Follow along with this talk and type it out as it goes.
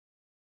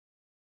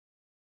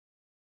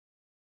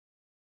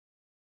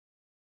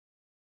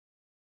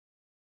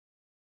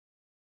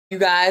You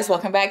guys,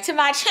 welcome back to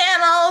my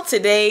channel.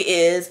 Today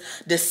is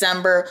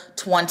December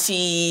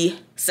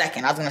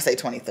 22nd. I was gonna say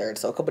 23rd,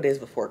 so a couple days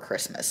before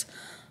Christmas.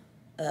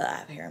 I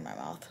have hair in my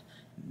mouth.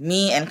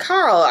 Me and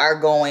Carl are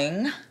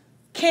going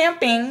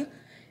camping.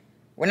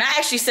 We're not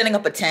actually setting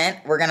up a tent.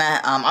 We're gonna,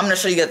 I'm gonna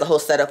show you guys the whole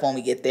setup when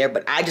we get there,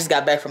 but I just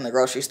got back from the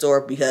grocery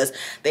store because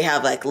they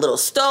have like a little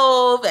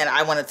stove and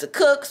I wanted to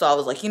cook. So I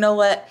was like, you know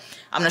what?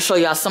 I'm gonna show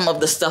y'all some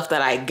of the stuff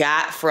that I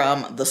got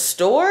from the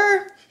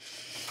store.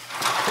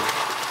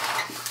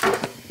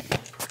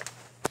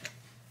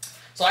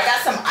 So I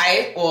got some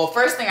ice. Well,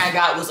 first thing I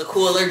got was a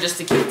cooler just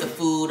to keep the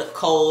food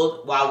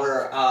cold while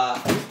we're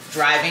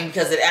driving,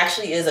 because it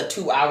actually is a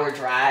 2-hour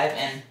drive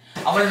and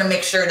I wanted to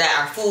make sure that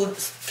our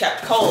food's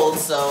kept cold.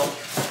 So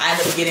I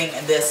ended up getting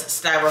this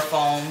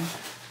styrofoam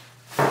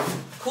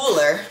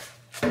cooler.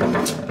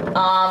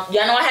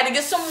 Y'all know I had to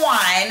get some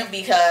wine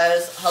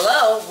because,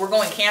 hello, we're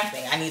going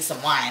camping. I need some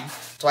wine.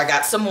 So I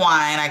got some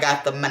wine. I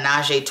got the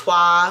Ménage à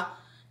Trois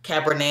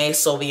Cabernet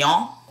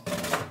Sauvignon.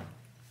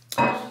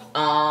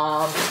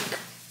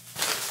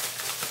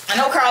 I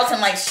know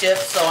Carlton likes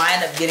chips, so I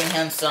ended up getting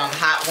him some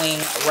hot wing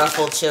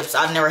ruffled chips.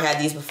 I've never had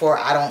these before.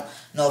 I don't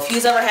know if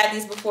he's ever had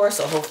these before,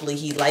 so hopefully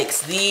he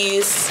likes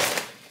these.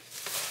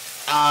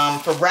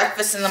 For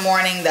breakfast in the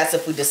morning, that's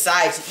if we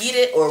decide to eat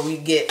it or we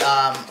get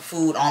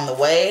food on the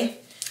way.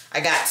 I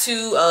got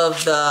 2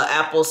 of the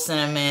apple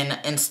cinnamon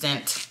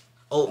instant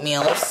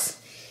oatmeals.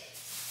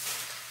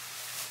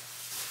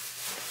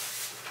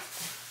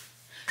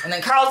 And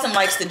then Carlton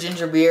likes the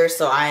ginger beer,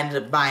 so I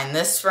ended up buying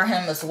this for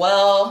him as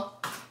well.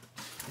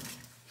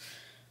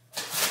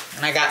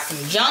 And I got some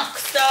junk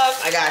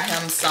stuff. I got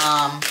him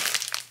some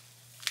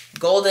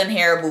golden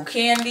Haribo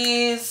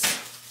candies.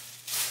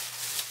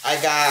 I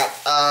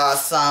got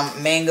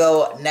some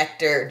mango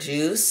nectar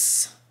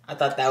juice. I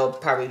thought that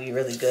would probably be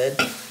really good.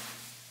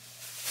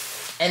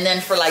 And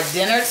then for like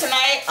dinner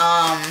tonight,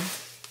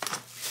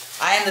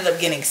 I ended up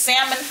getting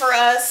salmon for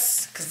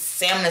us because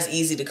salmon is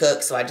easy to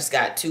cook. So I just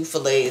got 2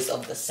 fillets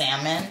of the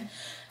salmon.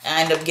 And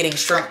I ended up getting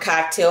shrimp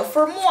cocktail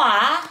for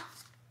moi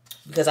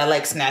because I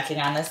like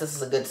snacking on this. This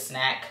is a good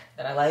snack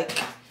that I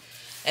like.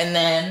 And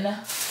then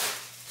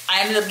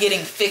I ended up getting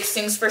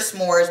fixings for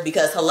s'mores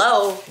because,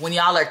 hello, when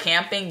y'all are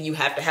camping, you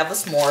have to have a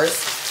s'mores.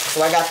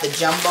 So I got the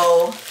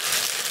jumbo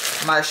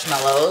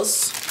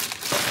marshmallows.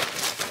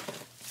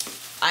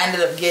 I ended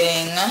up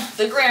getting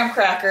the graham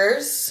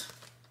crackers.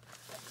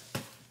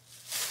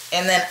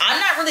 And then I'm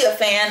not really a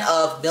fan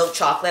of milk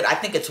chocolate. I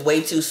think it's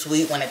way too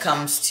sweet when it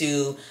comes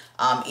to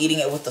eating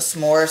it with the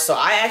s'mores. So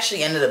I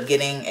actually ended up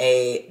getting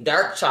a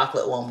dark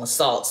chocolate one with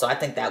salt. So I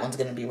think that one's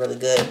gonna be really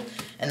good.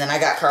 And then I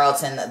got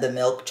Carlton the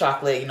milk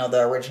chocolate, you know,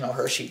 the original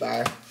Hershey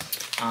bar.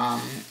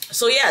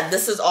 So yeah,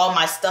 this is all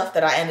my stuff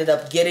that I ended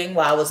up getting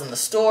while I was in the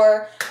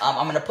store.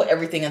 I'm gonna put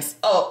everything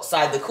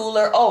inside the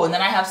cooler. Oh, and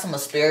then I have some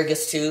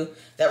asparagus too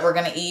that we're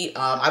gonna eat.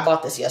 I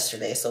bought this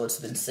yesterday, so it's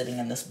been sitting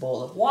in this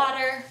bowl of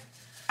water.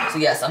 So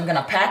yes, I'm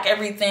gonna pack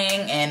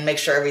everything and make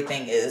sure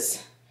everything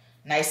is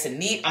nice and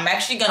neat. I'm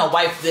actually gonna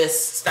wipe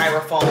this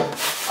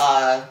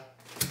styrofoam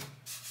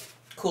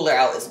cooler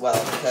out as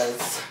well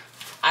because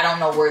I don't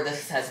know where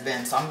this has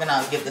been. So I'm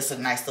gonna give this a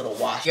nice little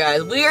wash.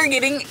 Guys, we are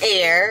getting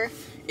air.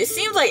 It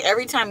seems like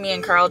every time me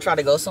and Carl try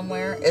to go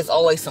somewhere, it's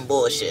always some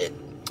bullshit.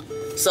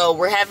 So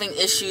we're having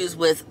issues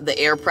with the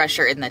air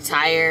pressure in the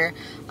tire.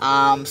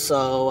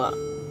 So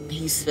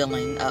he's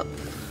filling up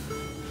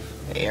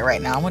the air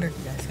right now. I wonder if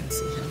you guys can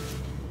see him.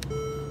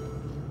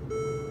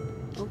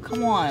 Oh,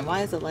 come on.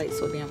 Why is the light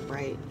so damn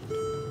bright?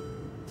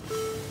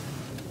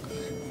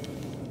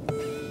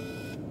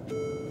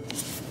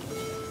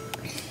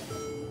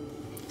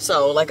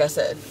 So, like I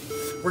said,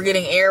 we're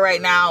getting air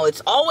right now.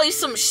 It's always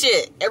some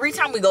shit every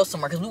time we go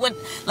somewhere. Because we went,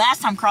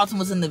 last time Carlton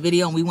was in the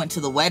video and we went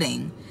to the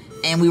wedding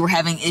and we were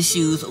having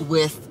issues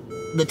with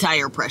the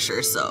tire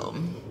pressure. So,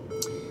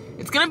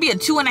 it's going to be a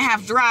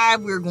 2.5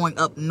 drive. We're going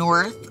up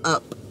north,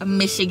 up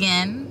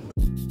Michigan.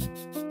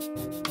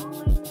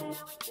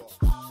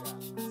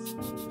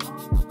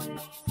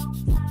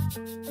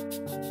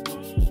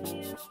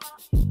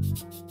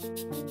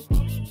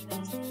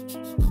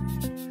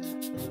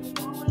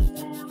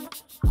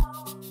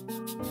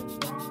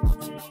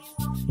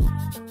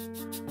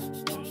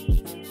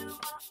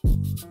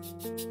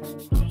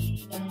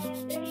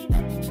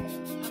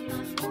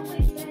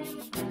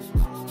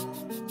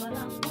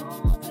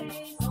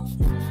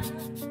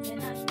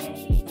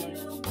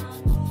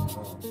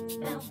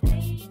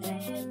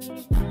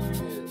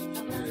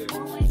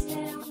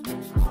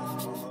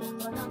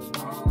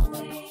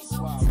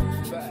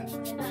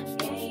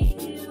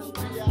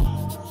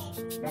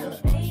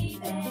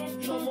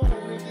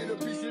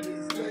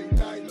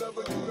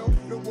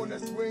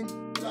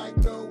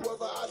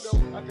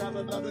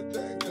 Another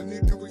thing I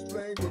need to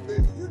explain, but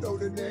baby, you know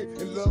the name,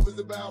 and love is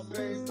about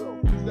pain. So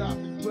stop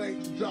and play,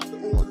 drop the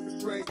order of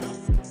restraint.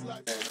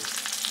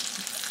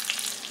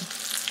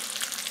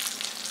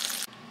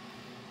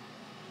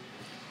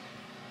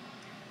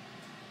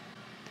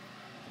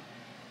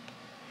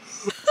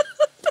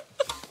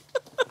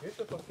 Hit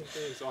the fucking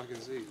thing so I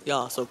can see.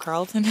 Y'all, so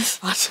Carlton is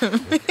watching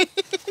me.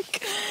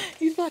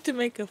 about to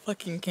make a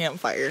fucking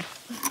campfire.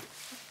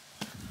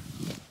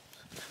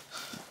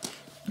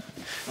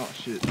 Oh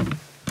shit.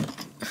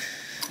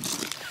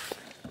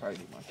 Probably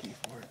need my key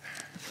for it.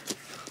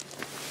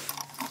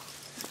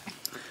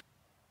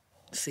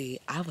 See,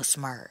 I was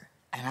smart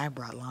and I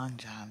brought long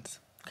johns.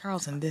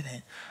 Carlson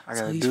didn't. I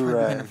So got a he's probably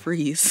do-rag. gonna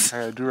freeze. I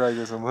got a do-rag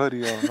and some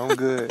hoodie on. I'm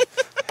good.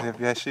 And if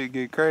that shit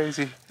get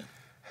crazy,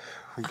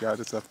 we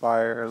got us a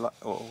fire.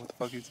 Oh, what the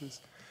fuck is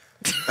this?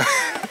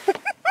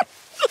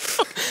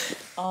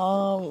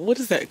 What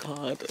is that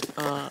called?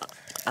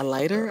 A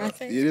lighter, I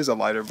think. It is a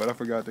lighter, but I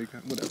forgot they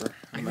got whatever.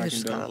 I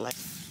just got a lighter.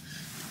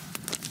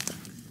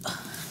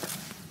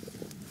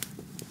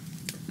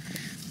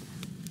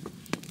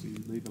 So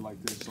you leave it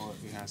like this so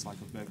it has like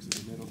effects in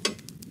the middle,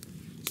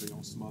 so you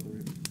don't smother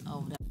it.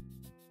 Oh.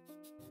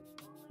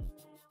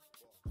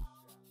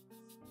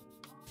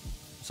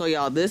 So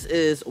y'all, this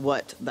is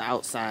what the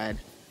outside.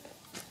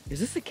 Is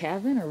this a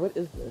cabin or what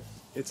is this?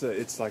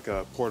 It's like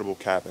a portable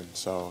cabin.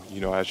 So,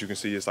 you know, as you can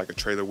see, it's like a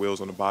trailer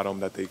wheels on the bottom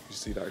that you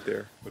see right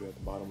there. But at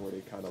the bottom where they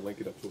kind of link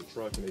it up to a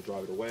truck and they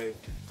drive it away.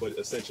 But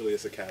essentially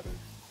it's a cabin.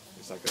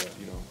 It's like a,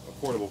 you know, a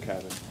portable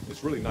cabin.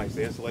 It's really nice.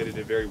 They insulated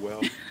it very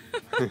well.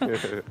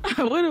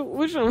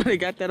 Which one would have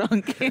got that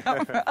on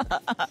camera?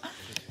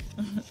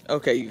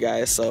 Okay, you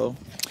guys, so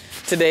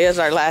today is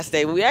our last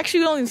day. We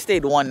actually only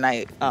stayed one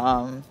night.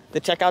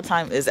 The checkout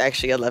time is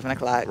actually 11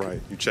 o'clock.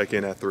 Right. You check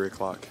in at 3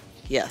 o'clock.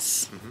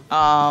 Yes.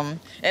 And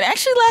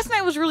actually last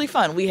night was really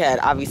fun. We had,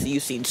 obviously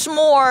you've seen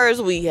s'mores,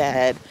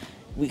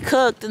 we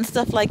cooked and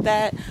stuff like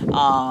that.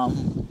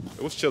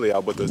 It was chilly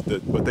out, but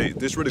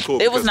this really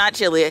cool. It was not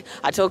chilly.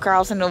 I told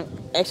Carlson to,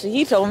 actually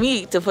he told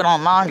me to put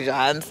on long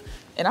johns.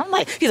 And I'm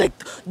like, he's like,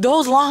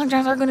 those long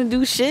johns are gonna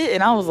do shit.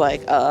 And I was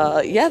like,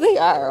 yeah, they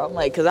are. I'm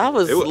like, cause I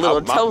was a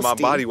little toasty. My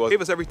body was.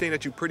 Gave us everything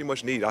that you pretty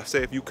much need. I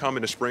say if you come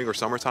in the spring or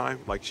summertime,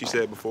 like she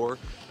said before,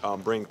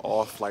 bring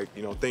off like,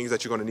 you know, things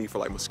that you're gonna need for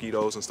like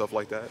mosquitoes and stuff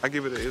like that. I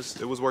give it,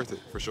 it was worth it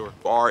for sure. If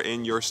you are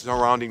in your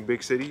surrounding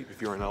big city,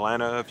 if you're in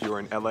Atlanta, if you're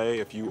in LA,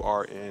 if you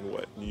are in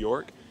New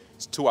York,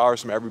 it's 2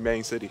 hours from every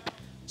main city.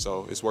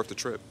 So it's worth the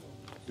trip.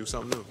 Do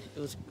something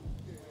new.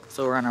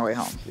 So we're on our way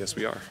home. Yes,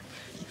 we are.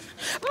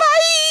 Bye!